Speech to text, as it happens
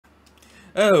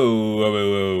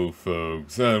Hello,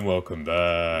 folks, and welcome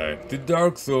back to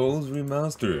Dark Souls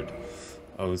Remastered.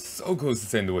 I was so close to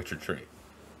saying The Witcher 3,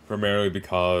 primarily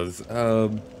because,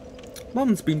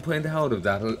 Mom's been playing the hell out of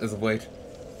that as of late.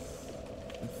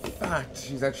 In fact,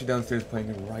 she's actually downstairs playing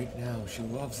it right now. She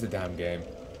loves the damn game.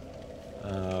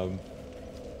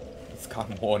 It's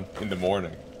gone 1 in the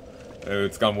morning.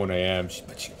 It's gone 1 AM,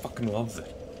 but she fucking loves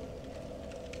it.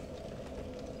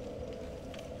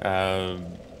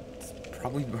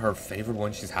 Probably her favorite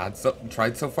one she's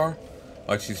tried so far.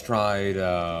 Like, she's tried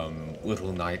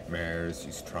Little Nightmares.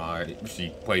 She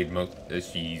played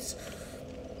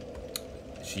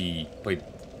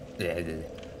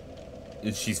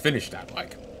she's finished that.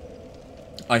 Like,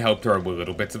 I helped her with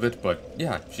little bits of it, but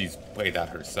yeah, she's played that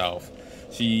herself.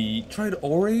 She tried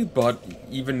Ori, but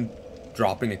even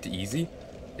dropping it to easy,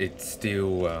 it's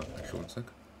still actually, one sec.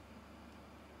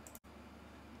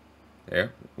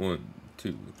 There, 1,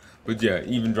 2. But yeah,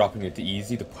 even dropping it to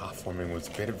easy, the platforming was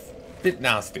a bit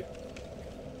nasty.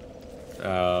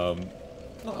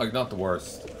 Not the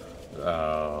worst.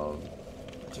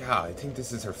 Yeah, I think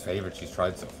this is her favorite she's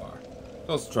tried so far.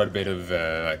 She also tried a bit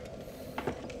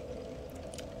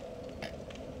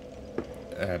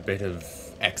of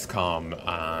XCOM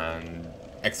and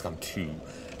XCOM 2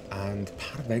 and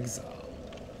Path of Exile.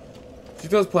 She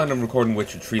does plan on recording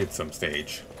Witcher 3 at some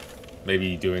stage.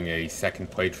 Maybe doing a second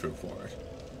playthrough for it.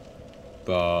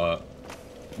 But,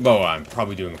 well, I'm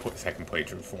probably doing a second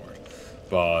playthrough for it.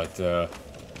 But,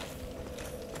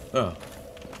 oh.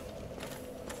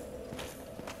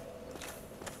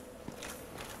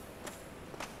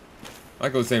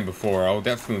 Like I was saying before, I'll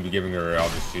definitely be giving her,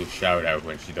 obviously, a shout out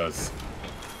when she does,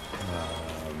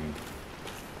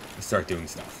 start doing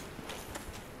stuff.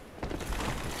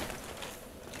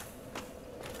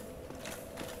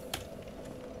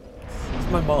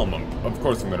 It's my mom. Of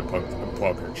course I'm gonna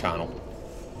plug her channel.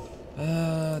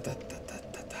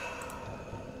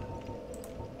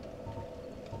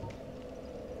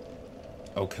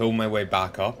 I'll kill my way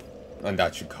back up, and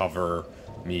that should cover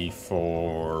me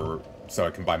so I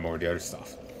can buy more of the other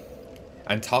stuff.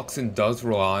 And Toxin does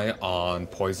rely on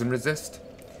poison resist.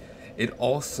 It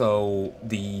also,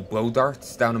 the blow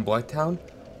darts down in Blighttown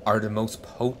are the most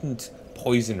potent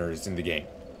poisoners in the game.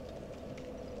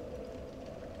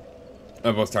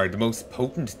 Oh, sorry, the most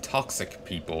potent toxic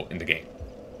people in the game.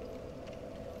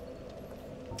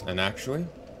 And actually,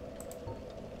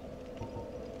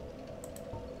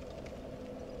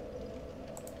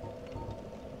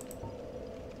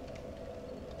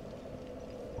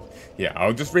 yeah,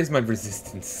 I'll just raise my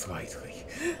resistance slightly.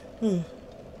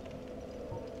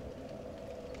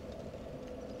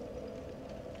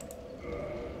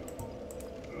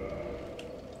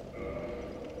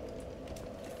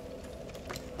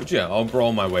 But yeah, I'll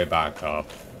brawl my way back up,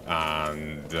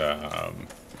 and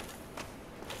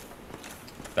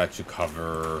that should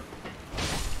cover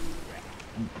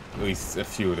at least a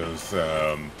few of those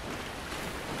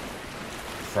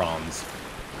fronds.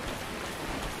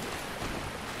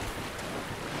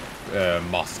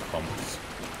 Moss clumps.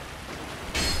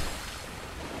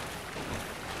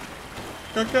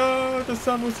 Gaga, the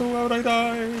sun was so loud I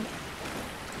died.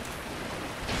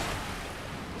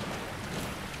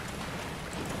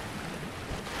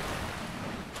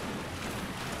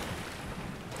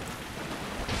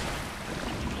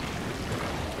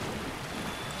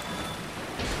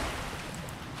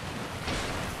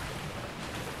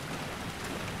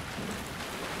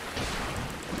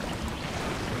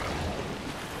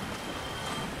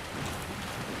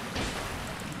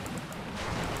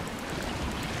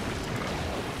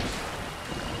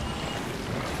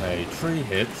 Okay, 3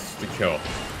 hits to kill.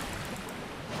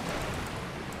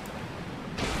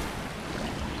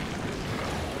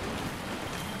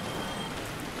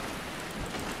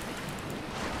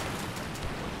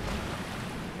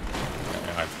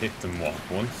 Okay, I've hit them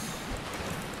once.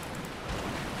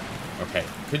 Okay,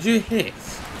 could you hit?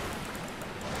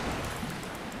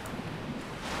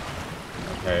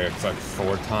 Okay, it's like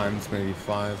 4 times, maybe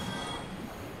 5.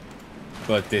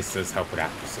 But this does help with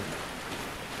accuracy.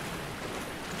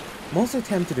 I'm also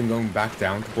tempted in going back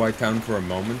down to Blighttown for a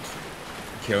moment,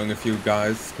 killing a few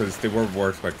guys, because they were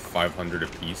worth like 500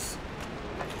 apiece.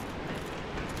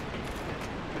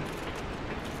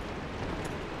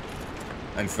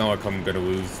 And it's not like I'm gonna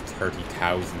lose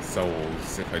 30,000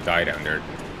 souls if I die down there.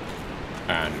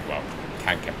 And, well,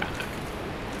 can't get back.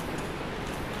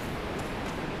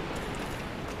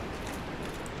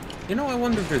 You know, I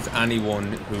wonder if there's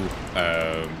anyone who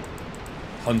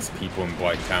hunts people in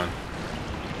Blighttown.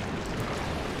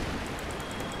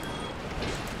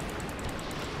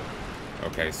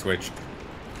 Okay, switched.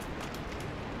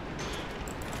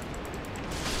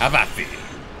 Avathi.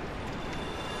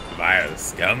 Vile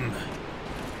scum.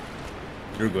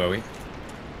 You're glowy.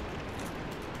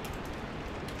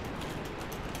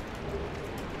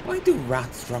 Why do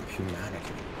rats drop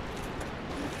humanity?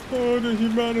 Oh, the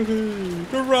humanity!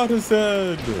 The rat is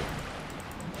dead!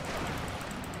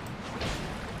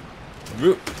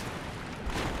 Of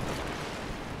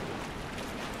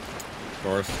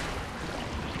course.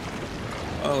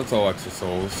 Well, it's all extra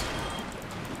souls.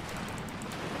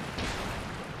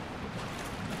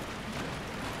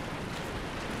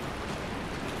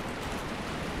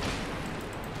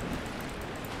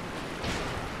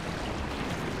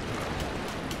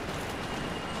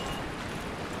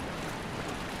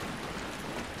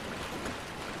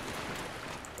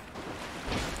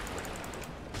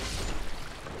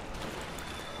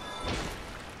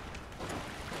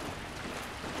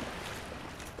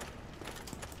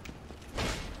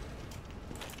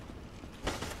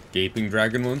 Gaping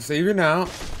dragon won't save you now.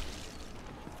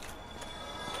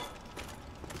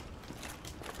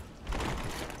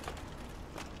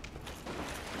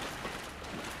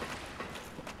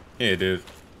 Hey, dude.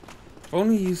 If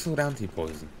only you sold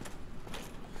anti-poison.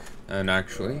 And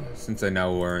actually, since I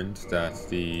now learned that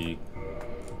the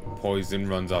poison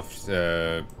runs off,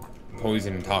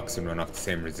 poison and toxin run off the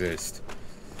same resist.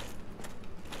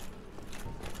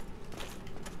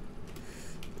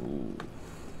 Ooh.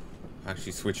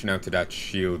 Actually, switching out to that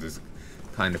shield is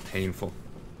kind of painful.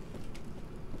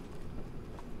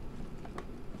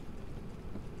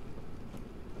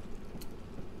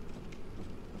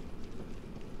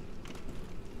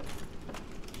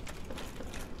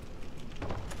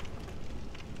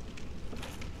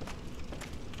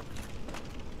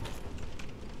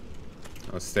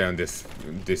 I'll stay on this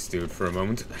dude for a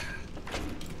moment.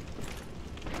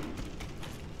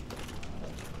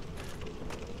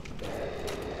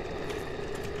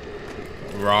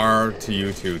 Rawr to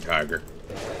you too, Tiger.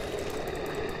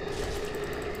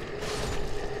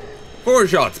 4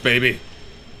 shots, baby!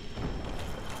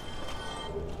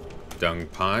 Dung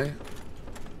pie.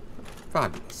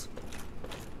 Fabulous.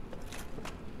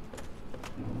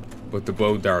 But the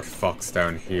bow dart fucks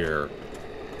down here.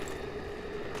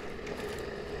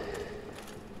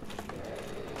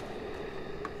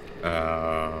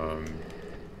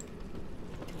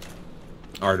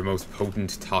 Are the most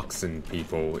potent toxin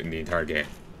people in the entire game.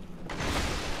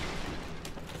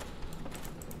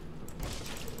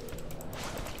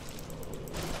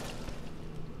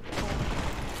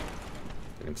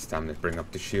 Get him stamina to bring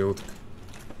up the shield.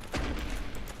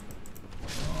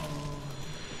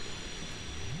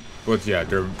 But yeah,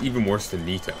 they're even worse than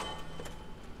Nita.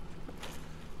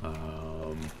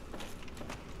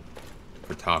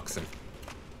 For toxin.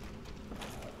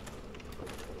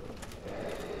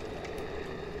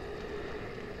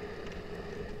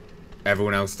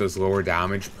 Everyone else does lower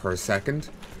damage per second.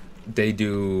 They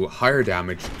do higher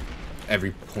damage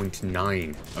every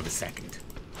 0.9 of a second.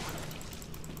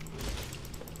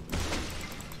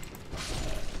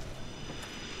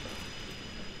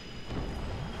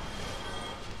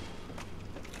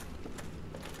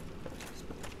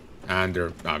 And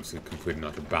they're obviously completely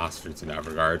not bastards in that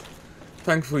regard.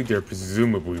 Thankfully, they're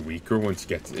presumably weaker once you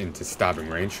get into stabbing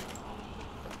range.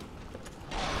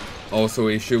 Also,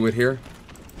 issue with here.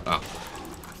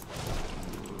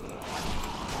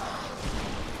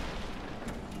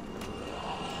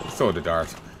 So the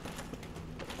dart.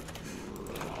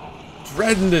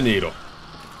 Dreading the needle.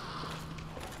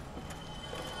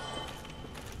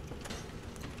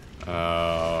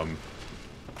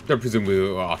 They're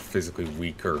presumably physically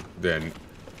weaker than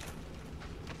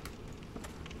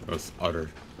those other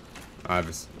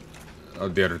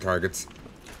the other targets.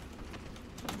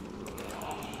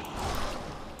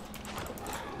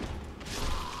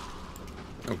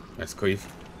 Oh, nice cleave.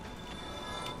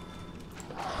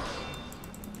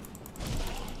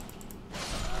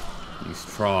 These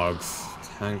frogs,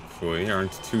 thankfully,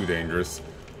 aren't too dangerous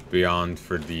beyond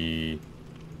for the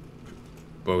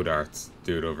bow darts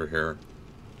dude over here.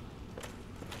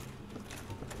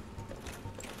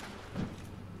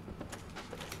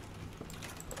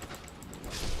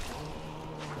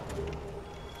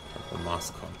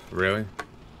 Moscow, really?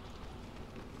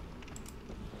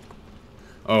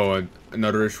 Oh,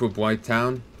 another issue with White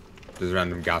Town? There's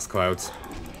random gas clouds.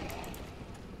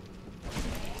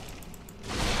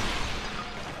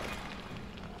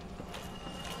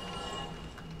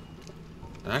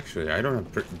 Actually, I don't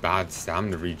have bad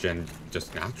stamina regen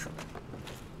just naturally.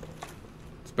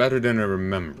 It's better than I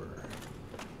remember.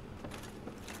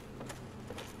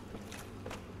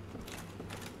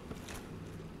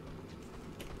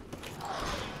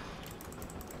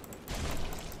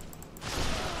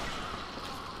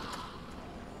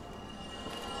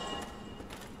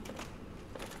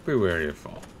 Be wary of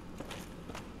fall.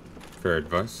 Fair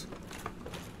advice.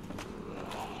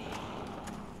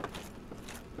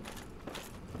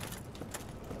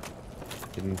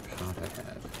 Hidden pot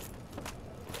ahead.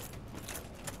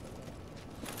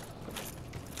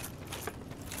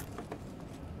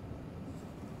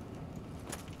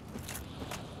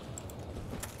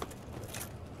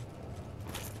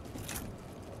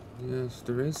 Yes,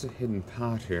 there is a hidden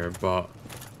pot here, but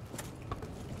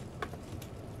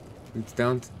it's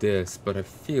down to this, but I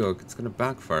feel like it's gonna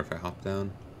backfire if I hop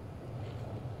down.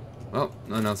 Oh,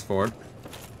 nothing else forward.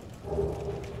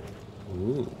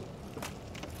 Ooh.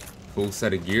 Full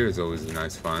set of gear is always a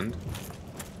nice find.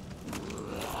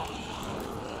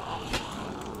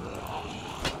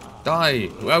 Die!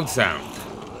 Loud sound!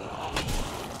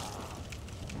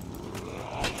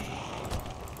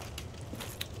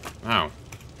 Wow.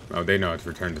 Oh, they know how to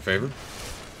return the favor.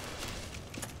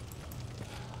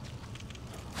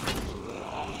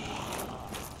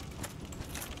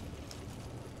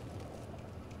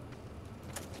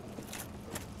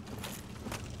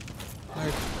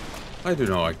 I do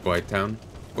not like White Town.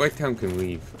 White Town can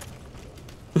leave.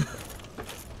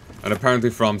 And apparently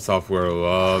From Software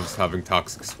loves having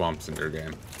toxic swamps in their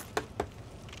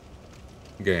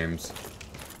games.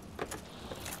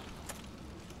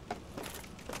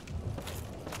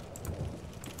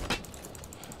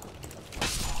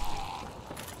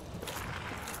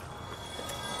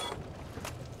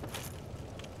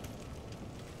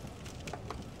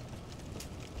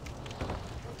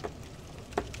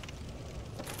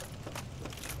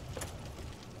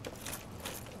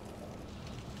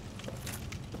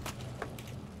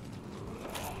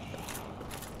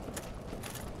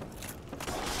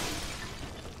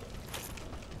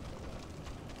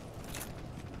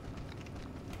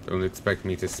 Don't expect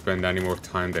me to spend any more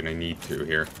time than I need to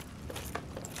here.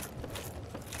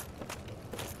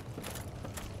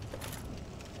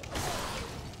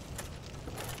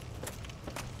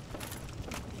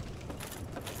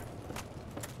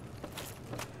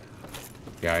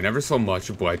 Yeah, I never saw much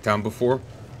of Blighttown before.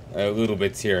 Little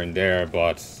bits here and there,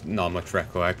 but not much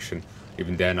recollection.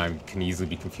 Even then, I can easily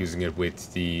be confusing it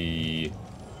with the...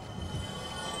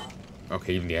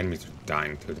 Okay, even the enemies are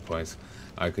dying through the place.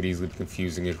 I could easily be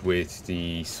confusing it with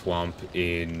the swamp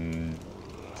in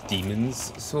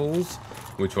Demon's Souls,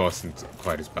 which wasn't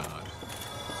quite as bad.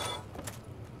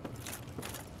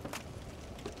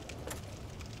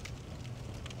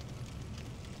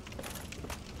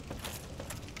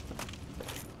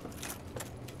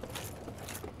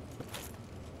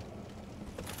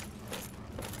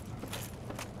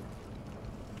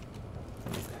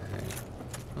 Okay,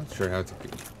 not sure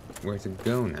where to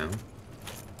go now.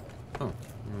 Oh,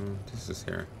 this is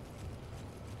here.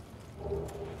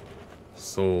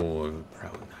 Soul of a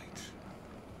Palanai.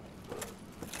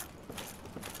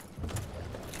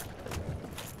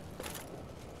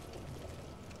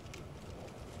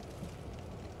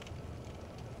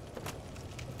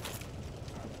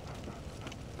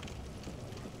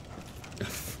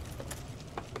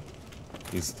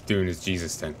 He's doing his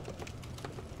Jesus thing.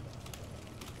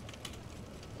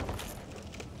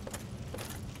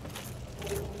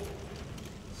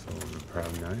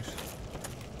 Nice.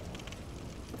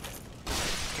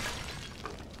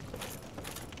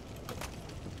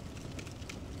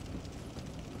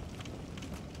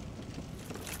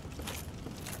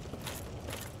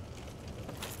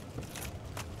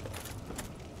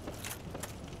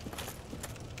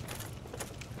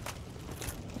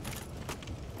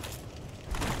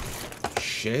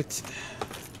 Shit.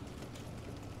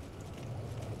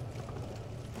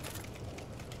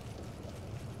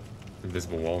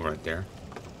 Invisible wall right there.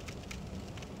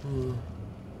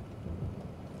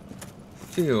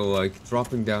 Feel like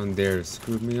dropping down there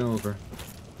screwed me over.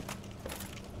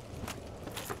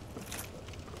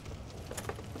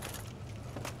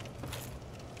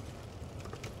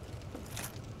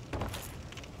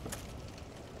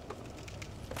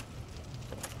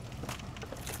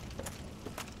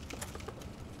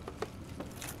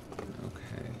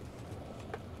 Okay.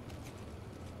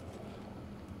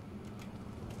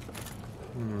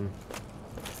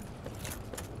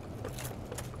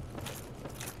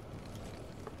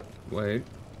 Wait.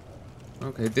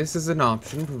 Okay, this is an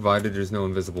option, provided there's no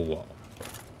invisible wall.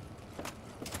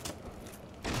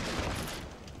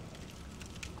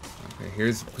 Okay,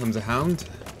 here comes a hound.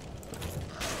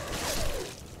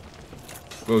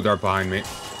 Glow dart behind me.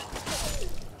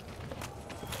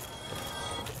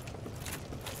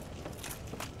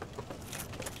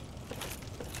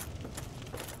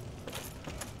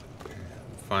 Okay,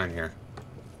 I'm fine here.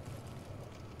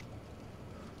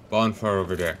 Bonfire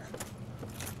over there.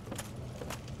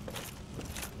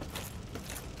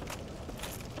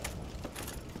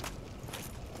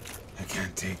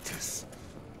 take this.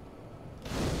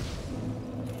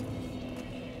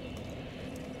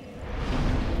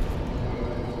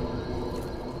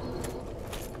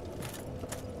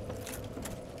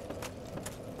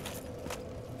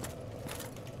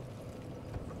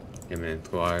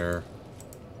 Imminent wire.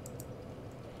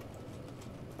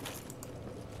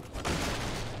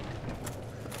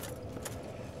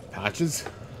 Patches?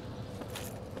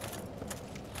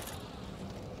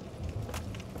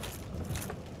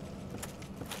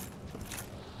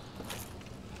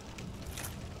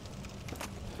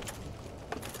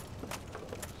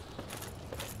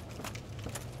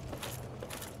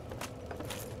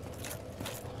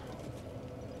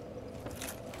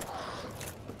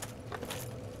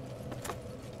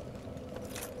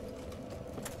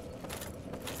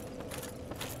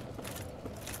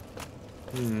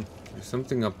 There's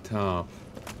something up top.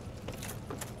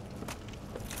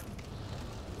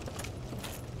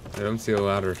 I don't see a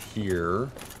ladder here.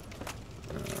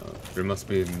 There must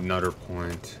be another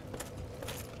point.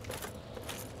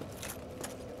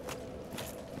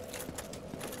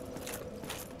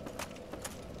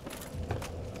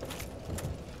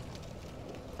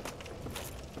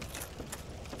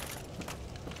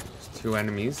 There's 2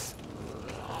 enemies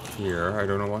here. I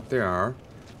don't know what they are.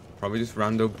 Probably just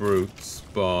rando brutes,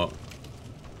 but...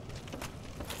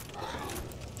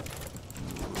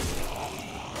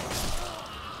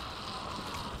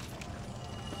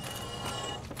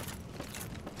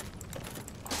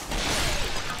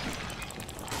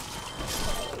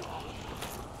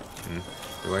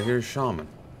 Do I hear a shaman?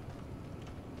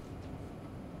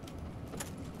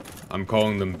 I'm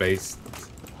calling them based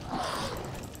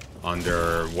on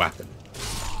their weapon.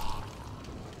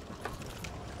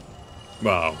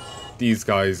 Well, these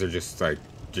guys are just like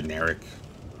generic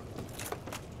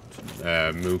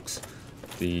mooks.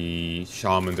 The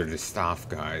shamans are the staff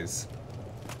guys.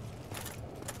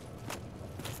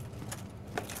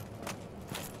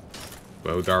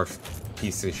 Both are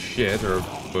pieces of shit, or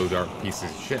both are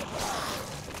pieces of shit.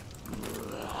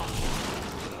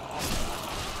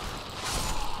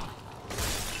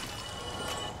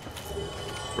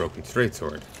 Broken straight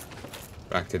sword.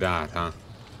 Back to that, huh?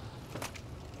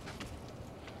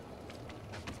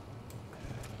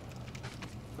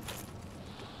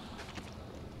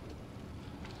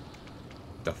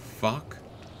 The fuck?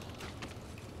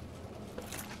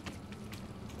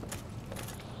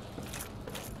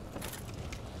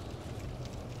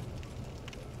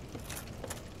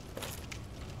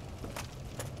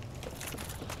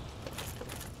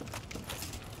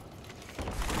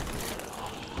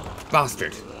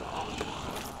 Bastard.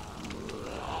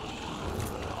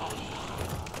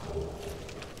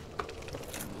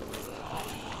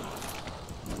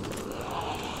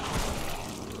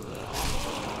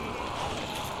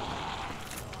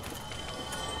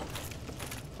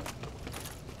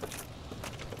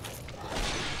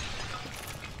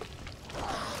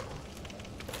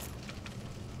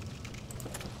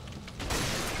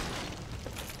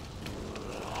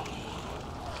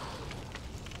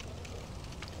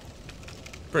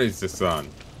 Praise the sun.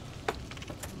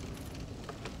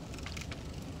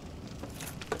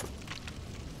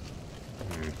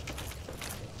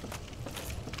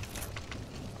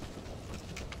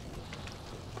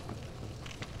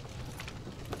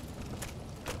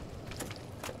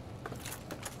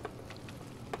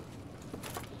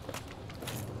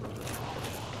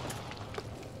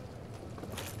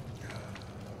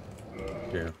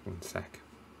 Here, 1 sec.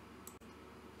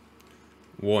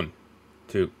 1,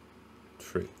 2,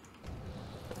 3.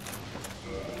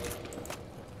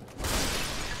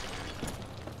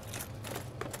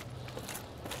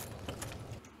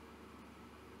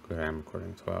 Good, I'm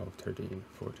recording 12, 13,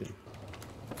 14.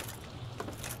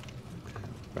 Okay,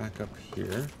 back up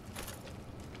here.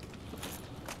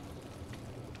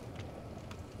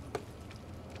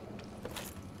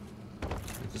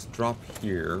 Just drop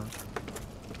here.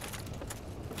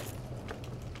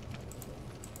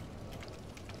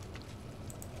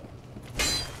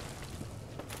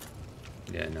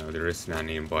 Yeah, no, there isn't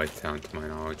any in Bite Town to my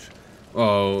knowledge.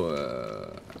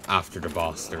 Oh, after the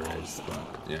boss there is, but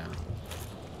yeah.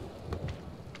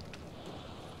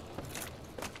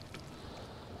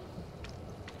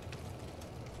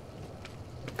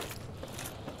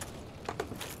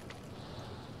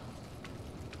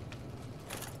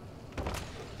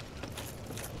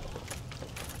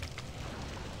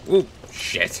 Oh,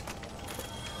 shit.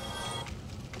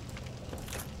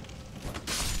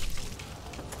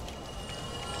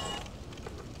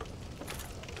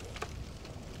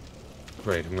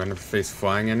 Wait, I'm gonna face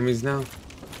flying enemies now?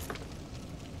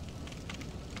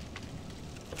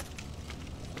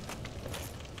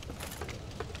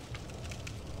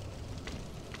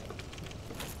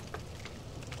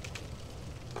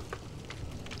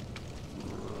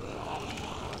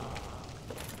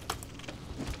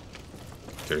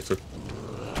 seriously.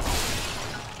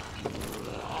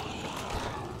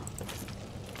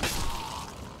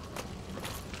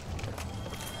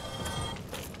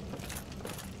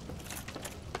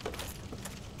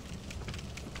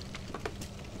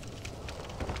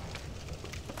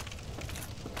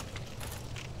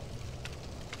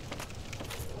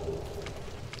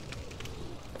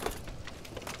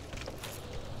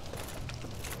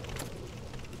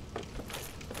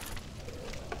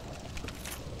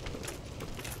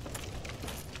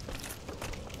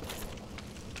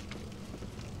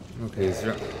 Okay, is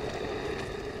there...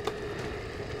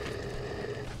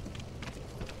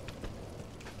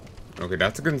 Okay,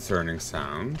 that's a concerning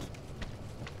sound.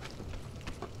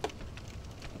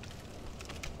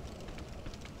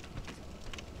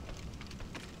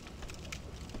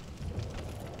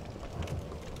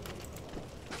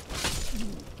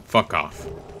 Fuck off.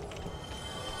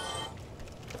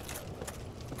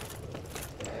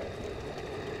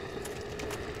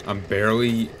 I'm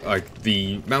barely, like,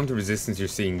 the amount of resistance you're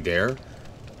seeing there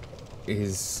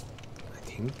is, I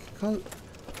think,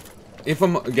 if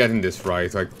I'm getting this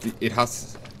right, like, it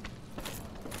has,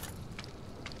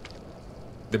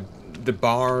 the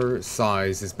bar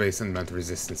size is based on the amount of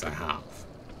resistance I have.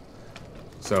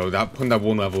 So that, putting that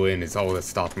one level in is all that's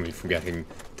stopping me from getting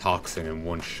Toxin in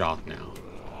one shot now.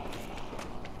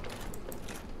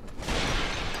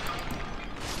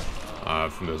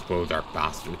 From those glow dark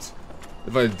bastards.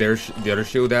 If I had the other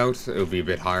shield out, it would be a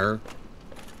bit higher.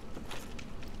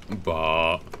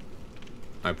 But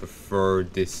I prefer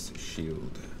this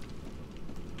shield.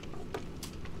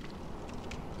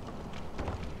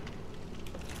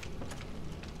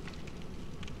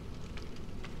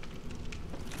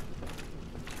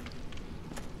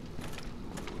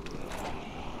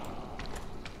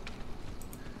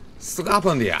 Slap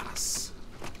on the ass.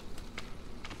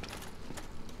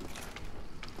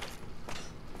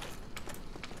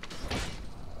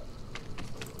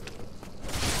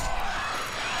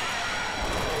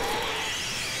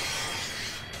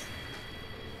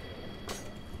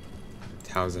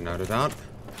 Thousand out of that.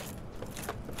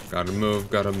 Gotta move,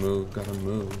 gotta move, gotta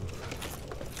move.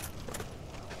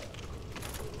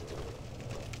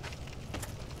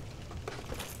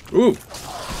 Ooh!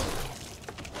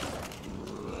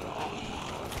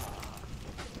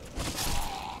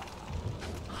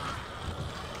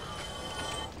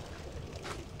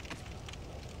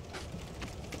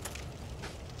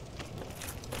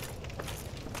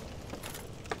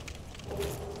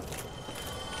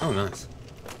 Oh, nice.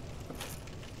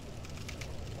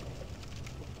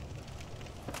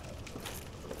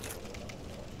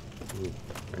 Ooh,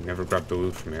 I never grabbed the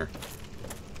loot from here.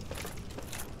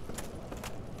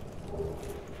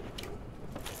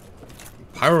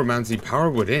 Pyromancy power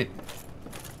within.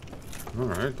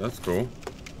 Alright, that's cool.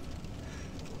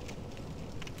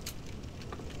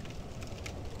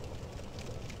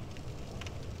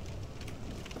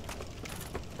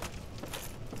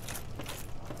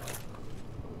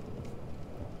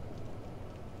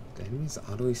 The enemy's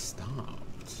auto stopped.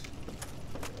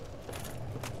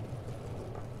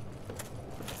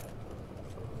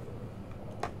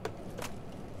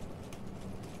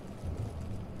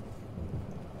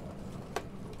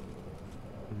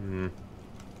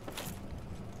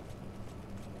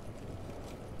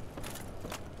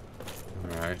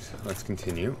 Alright, let's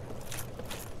continue.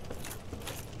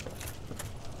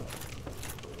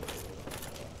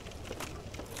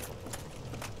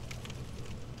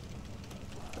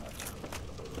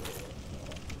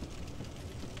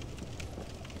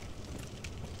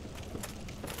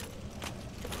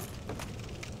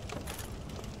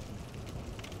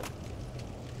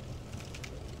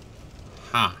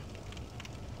 Ha!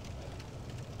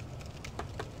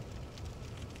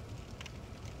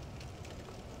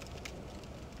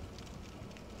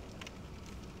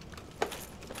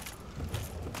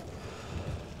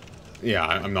 Yeah,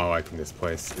 I'm not liking this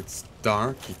place. It's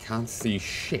dark, you can't see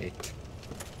shit.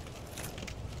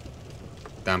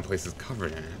 Damn place is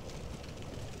covered in it.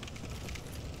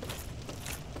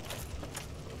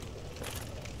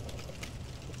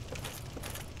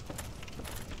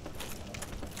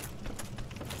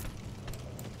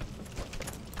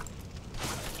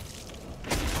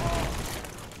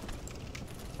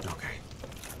 Okay.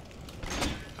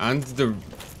 And the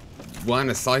line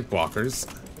of sight blockers.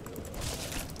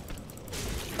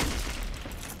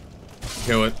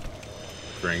 Kill it.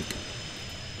 Drink.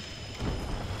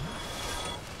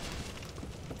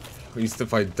 At least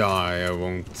if I die, I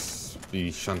won't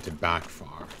be shunted back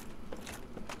far.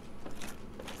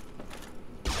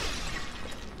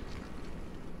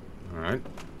 Alright.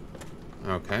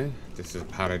 Okay. This is a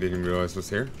pad I didn't realize was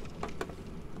here.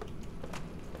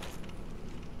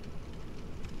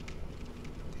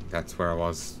 That's where I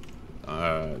was,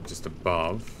 just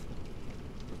above.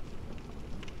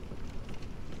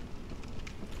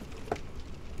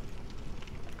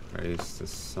 Praise the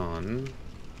sun.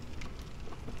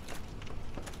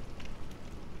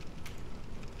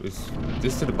 Was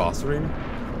this to the boss arena?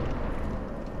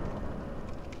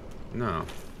 No.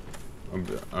 I would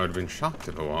have been shocked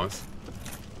if it was.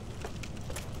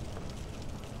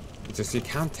 It's just you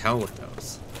can't tell with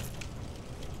those.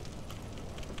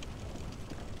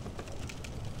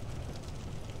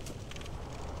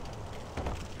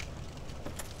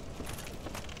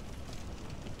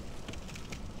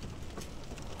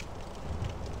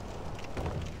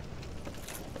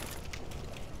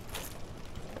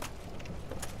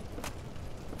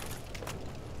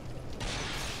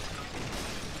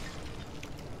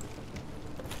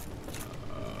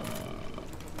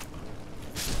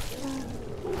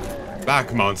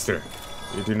 Back, monster.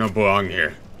 You do not belong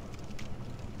here.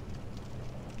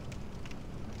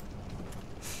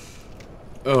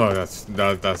 Oh, that's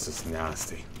just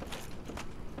nasty.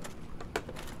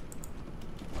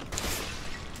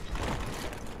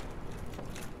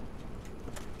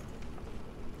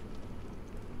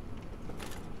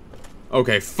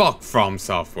 Okay, fuck From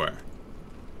Software.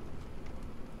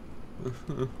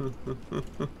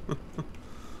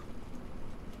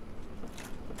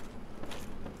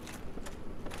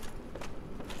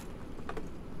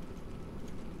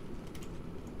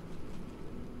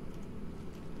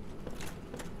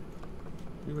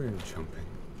 You were jumping.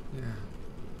 Yeah.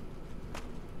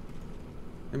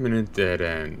 Imminent dead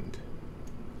end.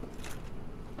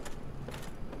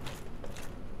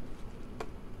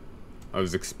 I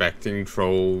was expecting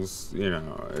trolls, you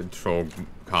know, troll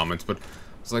comments, but I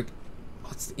was like,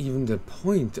 what's even the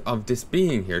point of this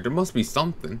being here? There must be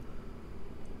something.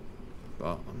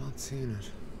 But I'm not seeing it.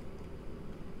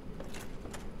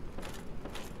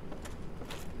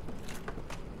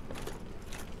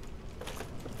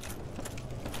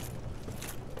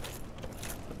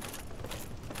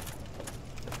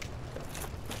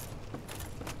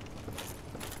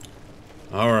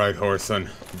 Alright, Horson,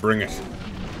 bring it.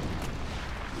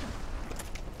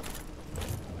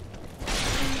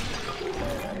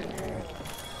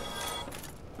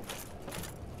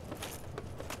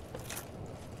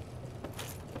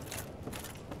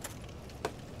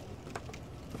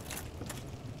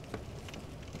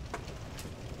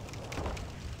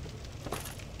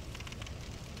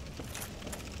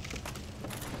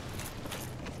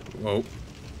 Whoa.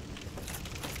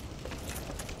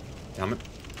 Damn it.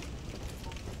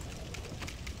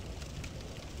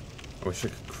 I wish I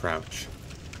could crouch.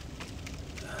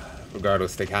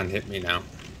 Regardless, they can't hit me now.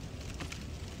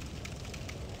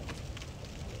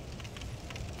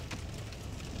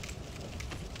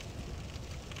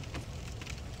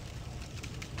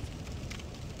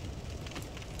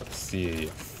 Let's see.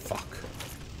 Fuck.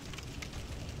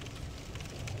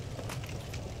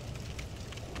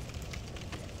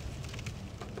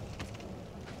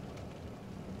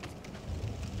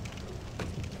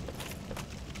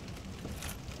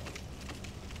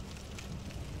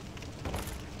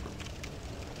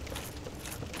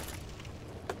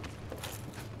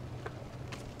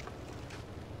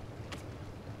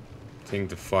 I think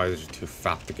the fighters are too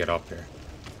fat to get up here.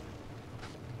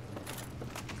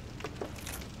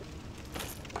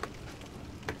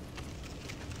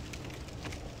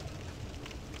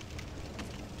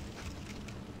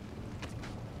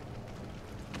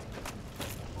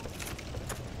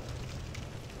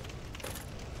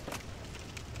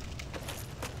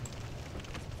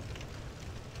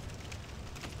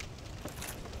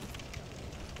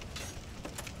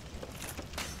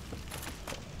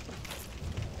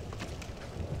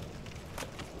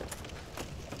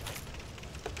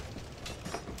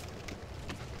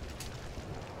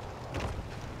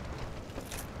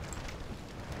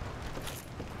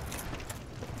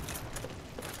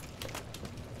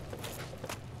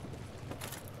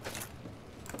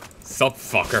 Sup,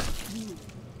 fucker.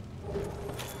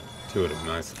 Two of them,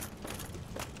 nice.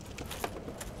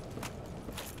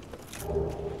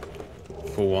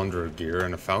 Full Wanderer gear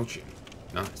and a falchion.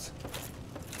 Nice.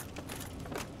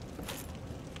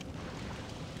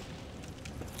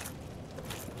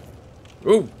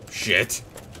 Oh, shit.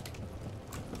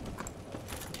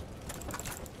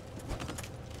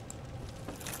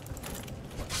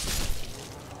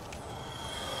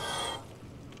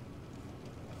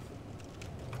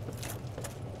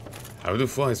 How do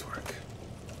flies work?